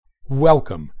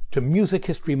Welcome to Music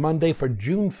History Monday for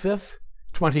June 5th,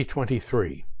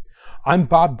 2023. I'm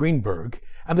Bob Greenberg,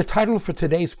 and the title for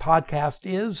today's podcast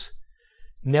is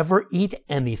Never Eat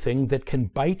Anything That Can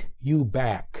Bite You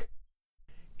Back.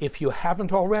 If you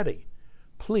haven't already,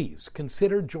 please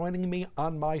consider joining me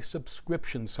on my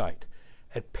subscription site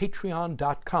at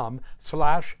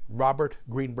patreon.com/Robert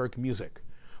Greenberg Music,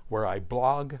 where I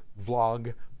blog,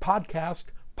 vlog, podcast,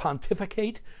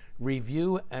 pontificate,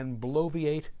 review, and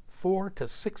bloviate 4 to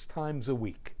 6 times a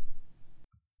week.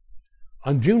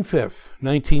 On June 5th,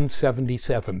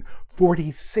 1977,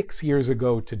 46 years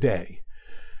ago today,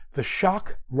 the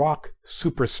shock rock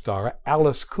superstar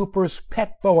Alice Cooper's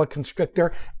pet boa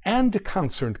constrictor and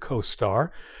concert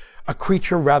co-star, a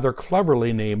creature rather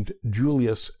cleverly named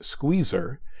Julius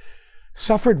Squeezer,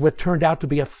 suffered what turned out to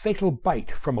be a fatal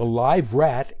bite from a live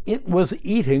rat it was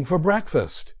eating for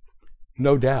breakfast.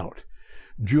 No doubt,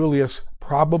 Julius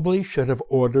probably should have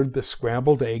ordered the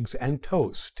scrambled eggs and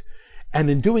toast, and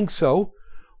in doing so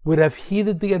would have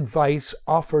heeded the advice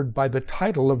offered by the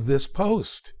title of this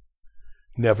post: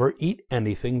 Never eat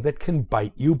anything that can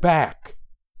bite you back.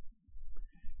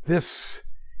 This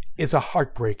is a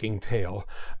heartbreaking tale,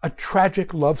 a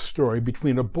tragic love story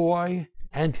between a boy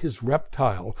and his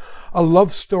reptile, a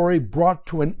love story brought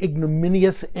to an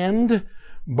ignominious end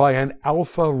by an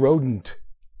alpha rodent.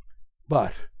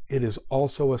 But it is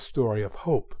also a story of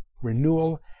hope,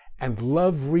 renewal, and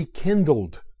love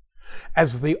rekindled,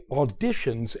 as the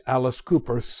auditions Alice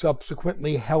Cooper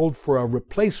subsequently held for a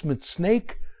replacement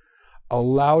snake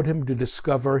allowed him to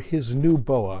discover his new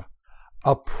boa,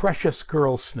 a precious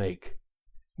girl snake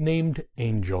named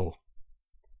Angel.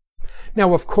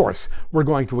 Now, of course, we're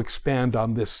going to expand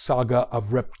on this saga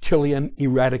of reptilian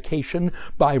eradication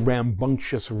by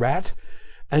rambunctious rat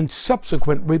and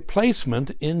subsequent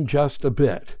replacement in just a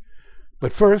bit.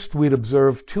 But first, we'd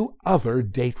observe 2 other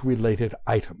date-related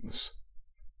items.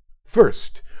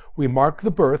 First, we mark the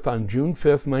birth on June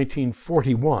 5th,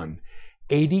 1941,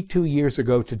 82 years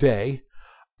ago today,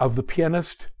 of the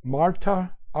pianist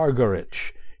Marta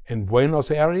Argerich in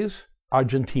Buenos Aires,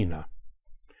 Argentina.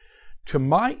 To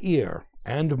my ear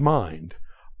and mind,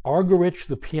 Argerich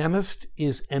the pianist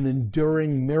is an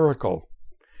enduring miracle.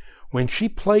 When she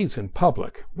plays in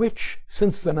public, which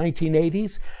since the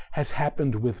 1980s has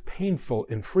happened with painful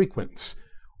infrequence,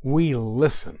 we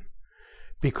listen,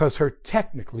 because her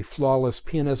technically flawless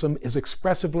pianism is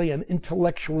expressively and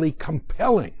intellectually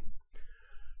compelling.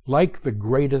 Like the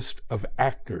greatest of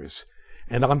actors,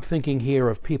 and I'm thinking here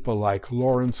of people like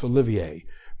Laurence Olivier,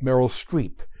 Meryl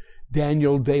Streep,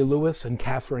 Daniel Day-Lewis, and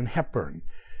Katharine Hepburn,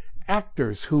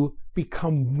 actors who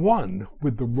become one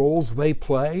with the roles they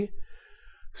play,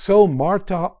 so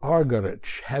Marta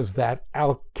Argerich has that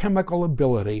alchemical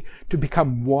ability to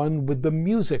become one with the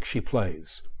music she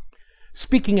plays.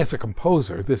 Speaking as a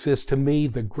composer, this is to me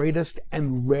the greatest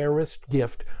and rarest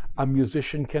gift a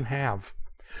musician can have: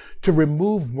 to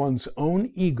remove one's own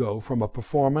ego from a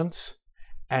performance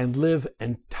and live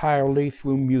entirely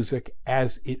through music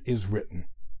as it is written.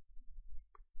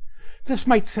 This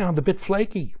might sound a bit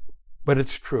flaky, but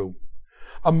it's true.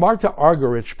 A Marta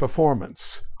Argerich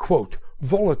performance, quote,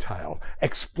 volatile,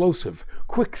 explosive,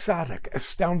 quixotic,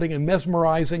 astounding, and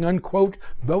mesmerizing, unquote,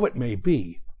 though it may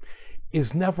be,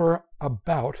 is never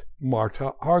about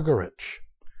Marta Argerich.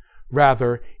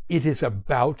 Rather, it is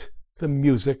about the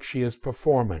music she is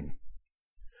performing.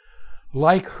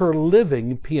 Like her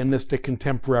living pianistic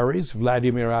contemporaries,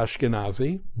 Vladimir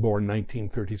Ashkenazy, born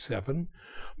 1937,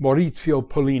 Maurizio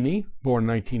Pollini, born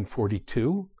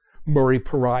 1942, Murray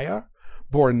Pariah,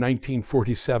 born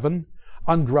 1947,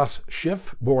 Andras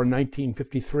Schiff, born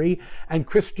 1953, and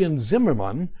Christian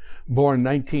Zimmermann, born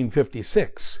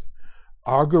 1956,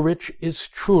 Argerich is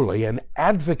truly an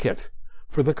advocate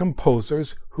for the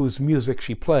composers whose music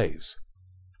she plays.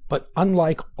 But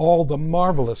unlike all the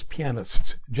marvelous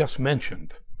pianists just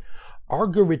mentioned,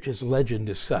 Argerich's legend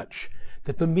is such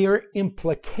that the mere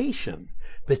implication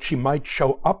that she might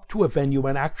show up to a venue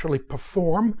and actually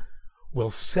perform will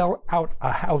sell out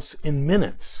a house in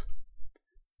minutes.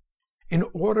 In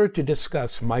order to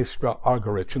discuss Maestra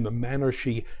Argerich in the manner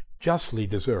she justly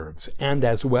deserves, and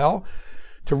as well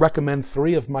to recommend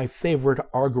 3 of my favorite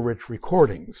Argerich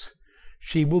recordings,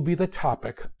 she will be the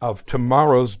topic of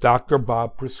tomorrow's Dr.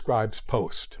 Bob Prescribes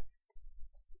post.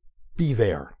 Be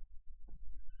there.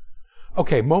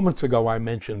 Okay, moments ago I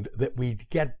mentioned that we'd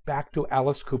get back to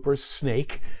Alice Cooper's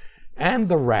snake and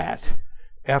the rat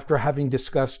after having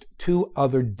discussed 2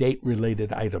 other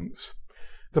date-related items.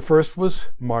 The first was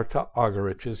Marta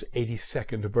Argerich's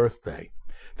 82nd birthday.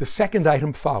 The second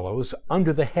item follows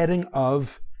under the heading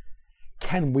of,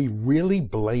 Can we really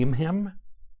blame him?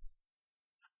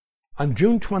 On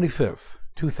June 25th,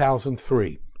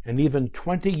 2003, and even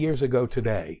 20 years ago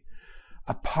today,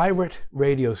 a pirate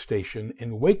radio station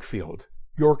in Wakefield,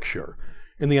 Yorkshire,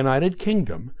 in the United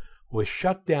Kingdom, was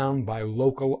shut down by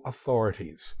local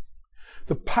authorities.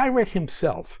 The pirate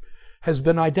himself has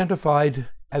been identified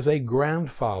as a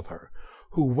grandfather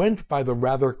who went by the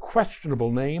rather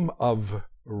questionable name of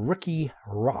Ricky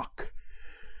Rock.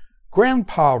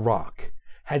 Grandpa Rock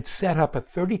had set up a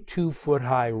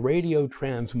 32-foot-high radio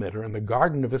transmitter in the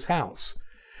garden of his house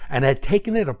and had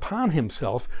taken it upon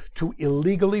himself to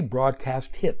illegally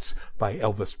broadcast hits by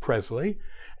Elvis Presley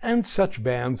and such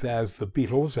bands as the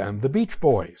Beatles and the Beach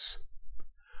Boys.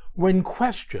 When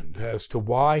questioned as to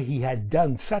why he had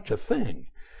done such a thing,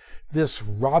 this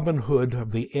Robin Hood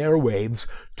of the airwaves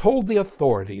told the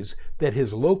authorities that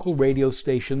his local radio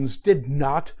stations did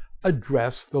not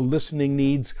address the listening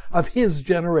needs of his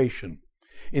generation,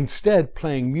 instead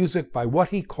playing music by what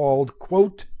he called,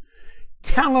 quote,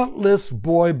 talentless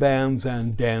boy bands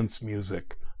and dance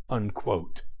music,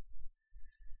 unquote.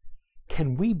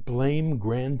 Can we blame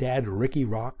Granddad Ricky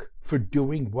Rock for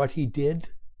doing what he did?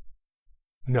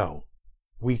 No,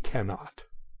 we cannot.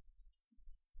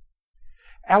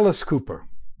 Alice Cooper,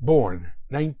 born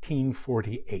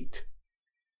 1948.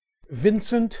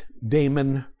 Vincent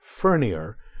Damon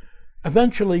Furnier,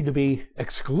 eventually to be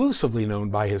exclusively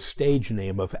known by his stage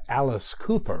name of Alice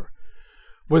Cooper,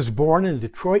 was born in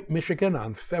Detroit, Michigan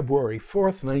on February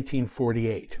 4th,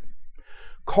 1948.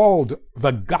 Called the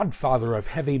godfather of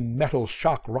heavy metal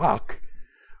shock rock,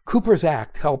 Cooper's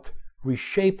act helped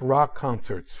reshape rock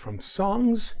concerts from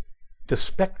songs to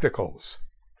spectacles.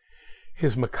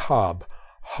 His macabre,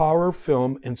 horror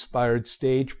film-inspired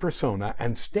stage persona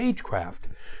and stagecraft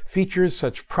features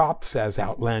such props as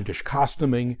outlandish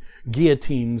costuming,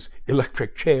 guillotines,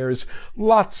 electric chairs,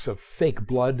 lots of fake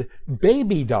blood,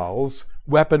 baby dolls,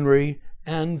 weaponry,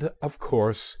 and, of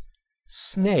course,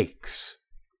 snakes.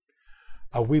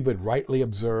 We would rightly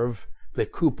observe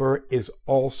that Cooper is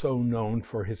also known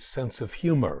for his sense of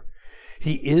humor.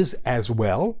 He is, as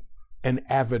well, an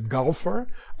avid golfer,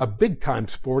 a big-time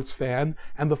sports fan,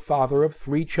 and the father of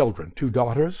 3 children, 2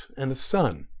 daughters and a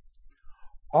son.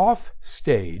 Off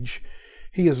stage,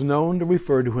 he is known to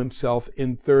refer to himself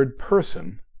in third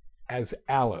person as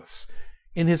Alice,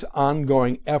 in his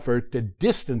ongoing effort to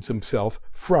distance himself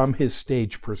from his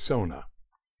stage persona.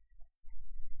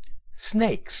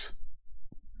 Snakes.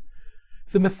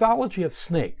 The mythology of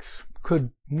snakes could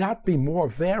not be more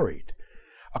varied.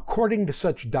 According to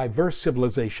such diverse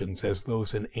civilizations as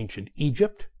those in ancient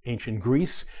Egypt, ancient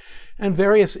Greece, and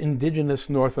various indigenous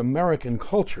North American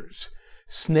cultures,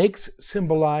 snakes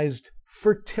symbolized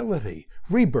fertility,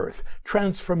 rebirth,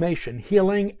 transformation,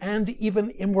 healing, and even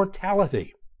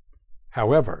immortality.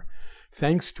 However,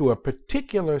 thanks to a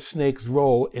particular snake's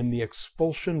role in the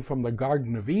expulsion from the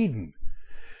Garden of Eden,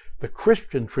 the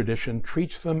Christian tradition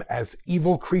treats them as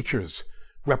evil creatures,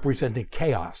 representing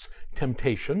chaos,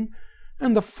 temptation,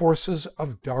 and the forces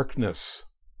of darkness.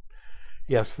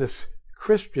 Yes, this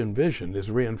Christian vision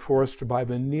is reinforced by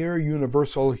the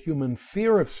near-universal human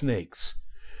fear of snakes,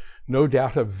 no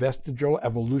doubt a vestigial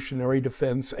evolutionary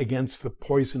defense against the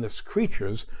poisonous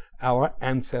creatures our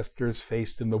ancestors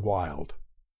faced in the wild.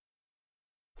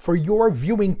 For your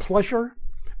viewing pleasure,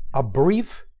 a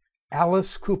brief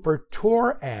Alice Cooper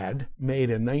tour ad made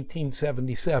in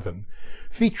 1977,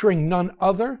 featuring none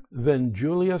other than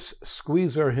Julius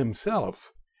Squeezer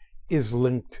himself, is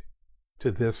linked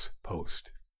to this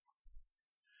post.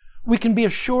 We can be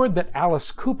assured that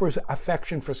Alice Cooper's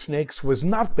affection for snakes was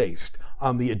not based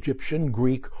on the Egyptian,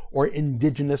 Greek, or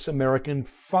indigenous American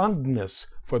fondness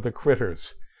for the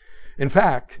critters. In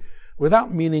fact,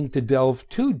 without meaning to delve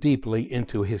too deeply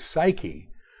into his psyche,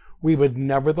 we would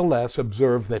nevertheless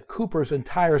observe that Cooper's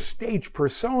entire stage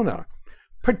persona,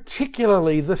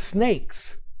 particularly the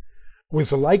snakes,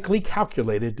 was likely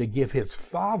calculated to give his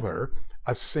father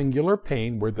a singular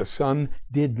pain where the sun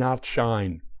did not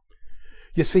shine.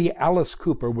 You see, Alice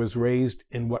Cooper was raised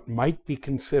in what might be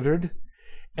considered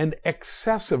an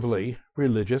excessively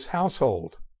religious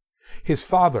household. His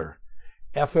father,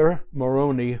 Ether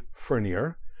Moroni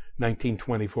Furnier,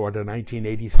 1924 to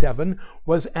 1987,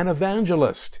 was an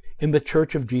evangelist in the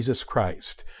Church of Jesus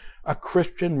Christ, a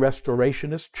Christian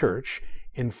restorationist church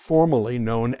informally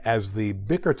known as the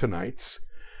Bickertonites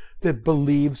that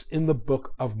believes in the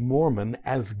Book of Mormon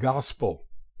as gospel.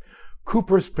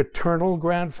 Cooper's paternal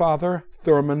grandfather,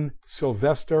 Thurman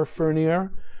Sylvester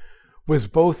Furnier, was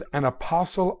both an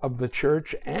apostle of the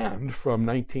church and, from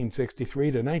 1963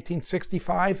 to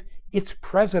 1965, its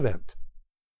president.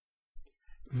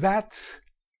 That's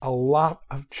a lot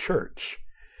of church,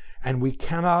 and we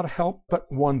cannot help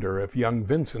but wonder if young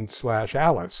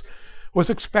Vincent/Alice was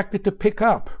expected to pick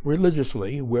up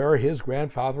religiously where his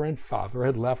grandfather and father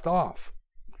had left off.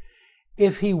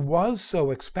 If he was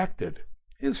so expected,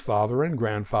 his father and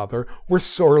grandfather were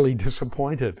sorely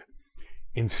disappointed.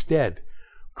 Instead,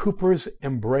 Cooper's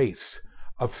embrace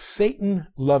of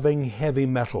Satan-loving heavy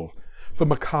metal, the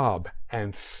macabre,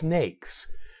 and snakes,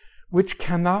 which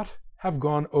cannot have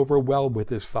gone over well with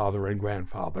his father and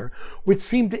grandfather, would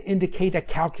seem to indicate a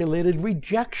calculated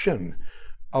rejection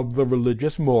of the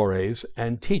religious mores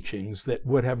and teachings that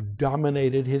would have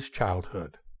dominated his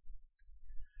childhood.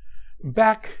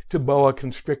 Back to boa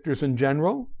constrictors in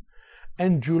general,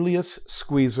 and Julius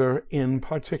Squeezer in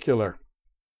particular.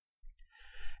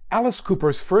 Alice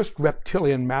Cooper's first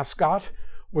reptilian mascot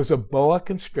was a boa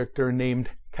constrictor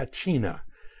named Kachina,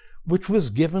 which was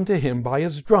given to him by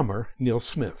his drummer, Neil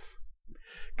Smith.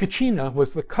 Kachina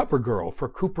was the cover girl for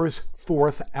Cooper's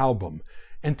fourth album,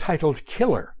 entitled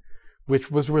Killer,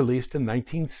 which was released in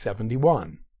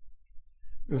 1971.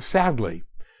 Sadly,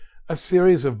 a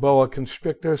series of boa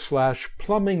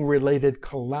constrictor/plumbing-related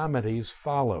calamities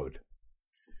followed.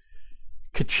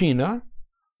 Kachina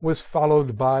was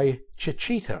followed by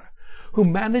Chichita, who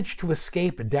managed to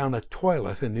escape down a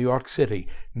toilet in New York City,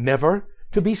 never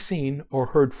to be seen or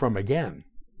heard from again.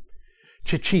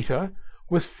 Chichita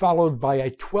was followed by a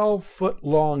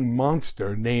 12-foot-long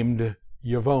monster named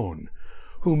Yvonne,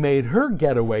 who made her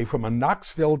getaway from a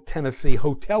Knoxville, Tennessee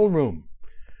hotel room.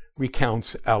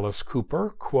 Recounts Alice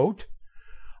Cooper, quote,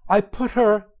 "I put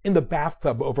her in the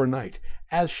bathtub overnight,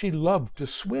 as she loved to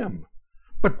swim.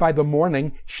 But by the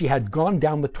morning, she had gone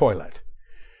down the toilet.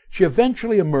 She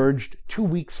eventually emerged 2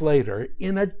 weeks later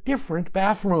in a different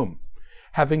bathroom,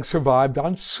 having survived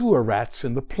on sewer rats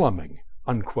in the plumbing,"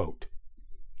 unquote.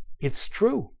 It's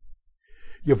true.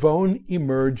 Yvonne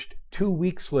emerged 2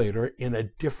 weeks later in a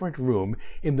different room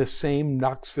in the same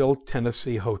Knoxville,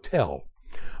 Tennessee hotel.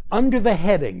 Under the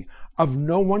heading of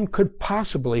 "No one could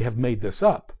possibly have made this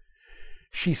up,"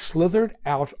 she slithered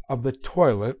out of the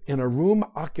toilet in a room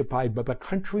occupied by the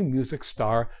country music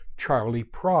star Charley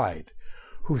Pride,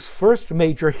 whose first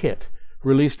major hit,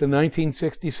 released in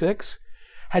 1966,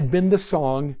 had been the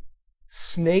song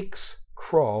 "Snakes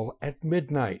Crawl at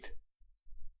Midnight."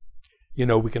 You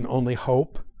know, we can only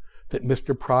hope that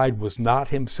Mr. Pride was not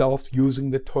himself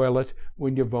using the toilet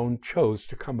when Yvonne chose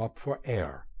to come up for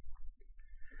air.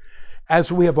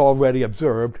 As we have already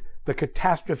observed, the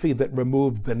catastrophe that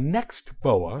removed the next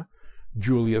boa,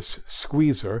 Julius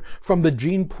Squeezer, from the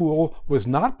gene pool was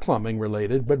not plumbing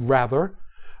related, but rather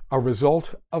a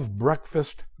result of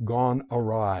breakfast gone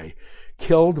awry,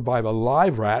 killed by the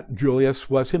live rat Julius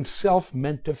was himself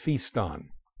meant to feast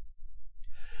on.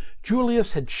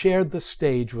 Julius had shared the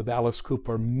stage with Alice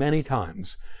Cooper many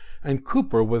times, and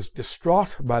Cooper was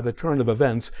distraught by the turn of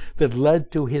events that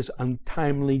led to his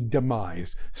untimely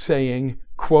demise, saying,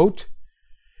 quote,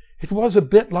 "It was a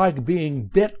bit like being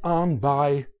bit on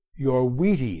by your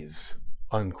Wheaties,"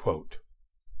 unquote.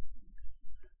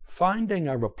 Finding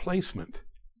a replacement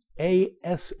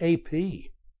ASAP.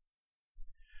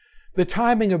 The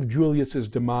timing of Julius's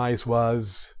demise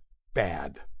was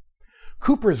bad.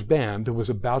 Cooper's band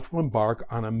was about to embark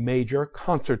on a major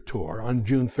concert tour on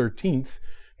June 13th,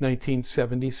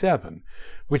 1977,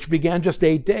 which began just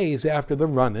 8 days after the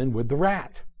run-in with the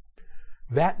rat.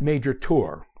 That major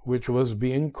tour, which was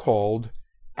being called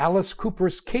Alice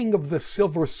Cooper's King of the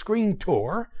Silver Screen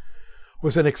Tour,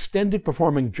 was an extended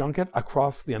performing junket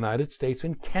across the United States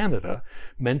and Canada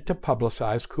meant to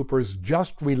publicize Cooper's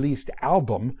just-released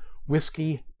album,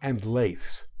 Whiskey and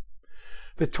Lace.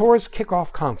 The tour's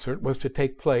kickoff concert was to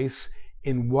take place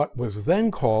in what was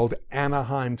then called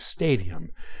Anaheim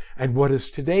Stadium and what is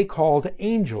today called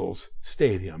Angels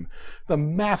Stadium, the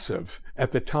massive,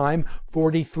 at the time,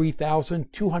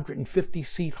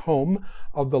 43,250-seat home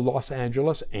of the Los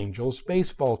Angeles Angels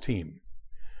baseball team.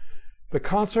 The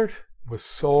concert was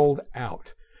sold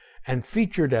out and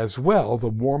featured as well the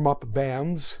warm-up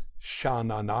bands Sha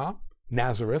Na Na,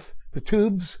 Nazareth, The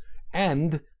Tubes,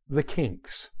 and The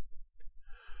Kinks.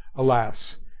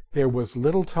 Alas, there was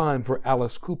little time for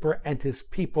Alice Cooper and his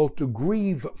people to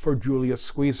grieve for Julius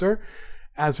Squeezer,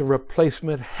 as a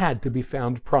replacement had to be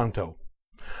found pronto.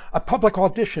 A public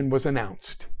audition was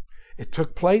announced. It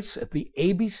took place at the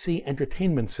ABC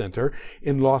Entertainment Center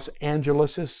in Los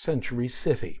Angeles' Century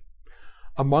City.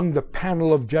 Among the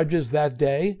panel of judges that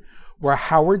day were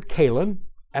Howard Kalin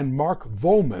and Mark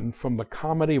Volman from the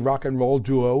comedy rock and roll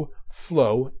duo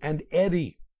Flo and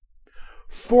Eddie.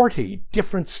 40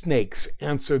 different snakes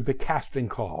answered the casting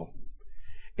call.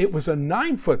 It was a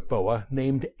 9-foot boa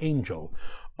named Angel,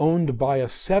 owned by a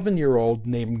 7-year-old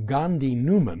named Gandhi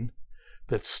Newman,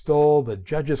 that stole the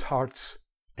judges' hearts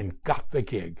and got the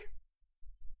gig.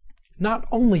 Not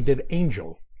only did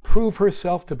Angel prove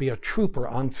herself to be a trooper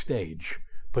on stage,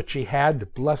 but she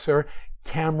had, bless her,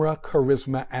 camera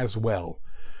charisma as well.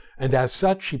 And as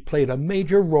such, she played a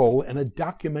major role in a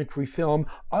documentary film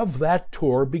of that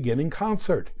tour beginning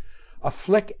concert, a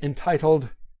flick entitled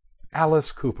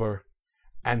Alice Cooper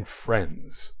and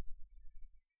Friends.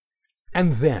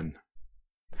 And then,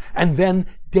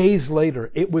 days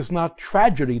later, it was not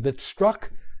tragedy that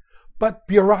struck, but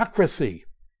bureaucracy.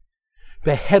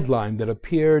 The headline that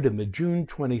appeared in the June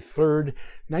 23,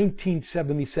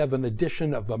 1977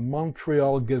 edition of the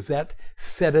Montreal Gazette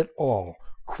said it all.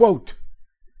 Quote,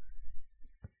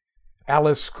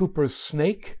 Alice Cooper's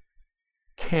snake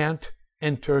can't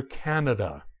enter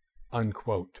Canada,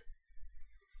 unquote.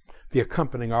 The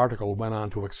accompanying article went on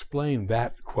to explain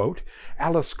that, quote,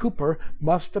 Alice Cooper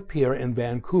must appear in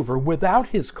Vancouver without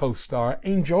his co-star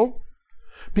Angel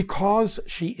because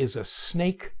she is a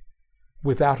snake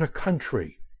without a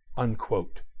country,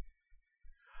 unquote.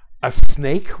 A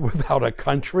snake without a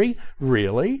country?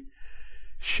 Really?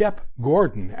 Shep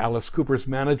Gordon, Alice Cooper's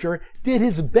manager, did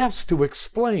his best to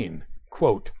explain,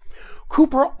 quote,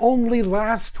 Cooper only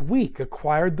last week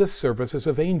acquired the services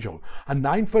of Angel, a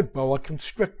 9-foot boa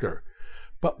constrictor,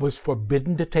 but was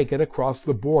forbidden to take it across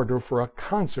the border for a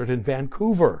concert in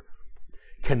Vancouver.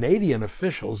 Canadian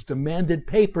officials demanded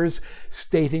papers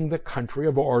stating the country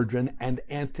of origin and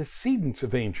antecedents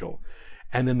of Angel,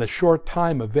 and in the short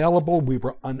time available, we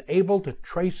were unable to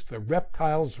trace the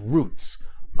reptile's roots,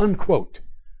 unquote.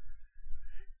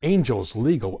 Angel's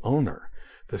legal owner,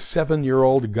 the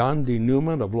 7-year-old Gandhi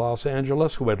Newman of Los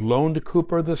Angeles, who had loaned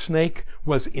Cooper the snake,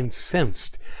 was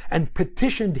incensed and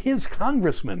petitioned his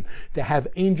congressman to have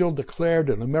Angel declared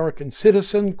an American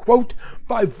citizen, quote,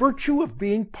 by virtue of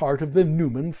being part of the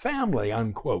Newman family,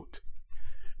 unquote.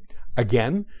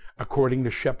 Again, according to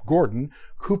Shep Gordon,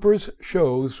 Cooper's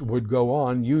shows would go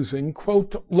on using,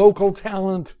 quote, local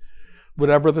talent,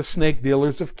 whatever the snake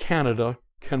dealers of Canada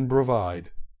can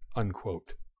provide,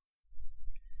 unquote.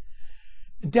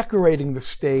 Decorating the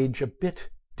stage a bit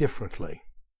differently.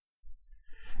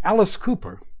 Alice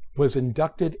Cooper was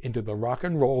inducted into the Rock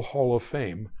and Roll Hall of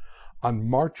Fame on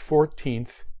March 14,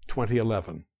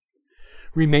 2011.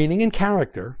 Remaining in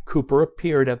character, Cooper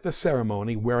appeared at the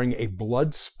ceremony wearing a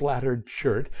blood-splattered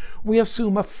shirt, we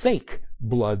assume a fake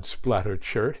blood-splattered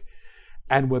shirt,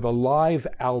 and with a live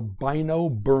albino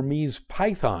Burmese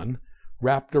python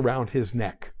wrapped around his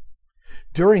neck.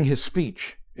 During his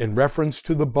speech, in reference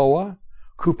to the boa,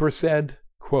 Cooper said,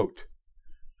 quote,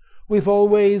 We've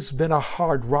always been a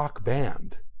hard rock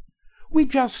band. We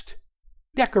just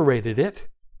decorated it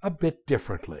a bit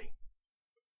differently,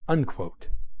 unquote.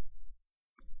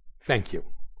 Thank you.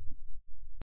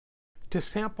 To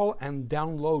sample and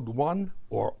download one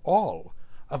or all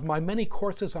of my many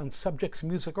courses on subjects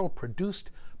musical produced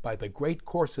by the Great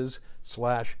Courses /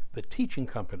 The Teaching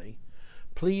Company,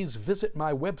 please visit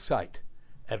my website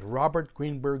at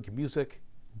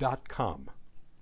robertgreenbergmusic.com.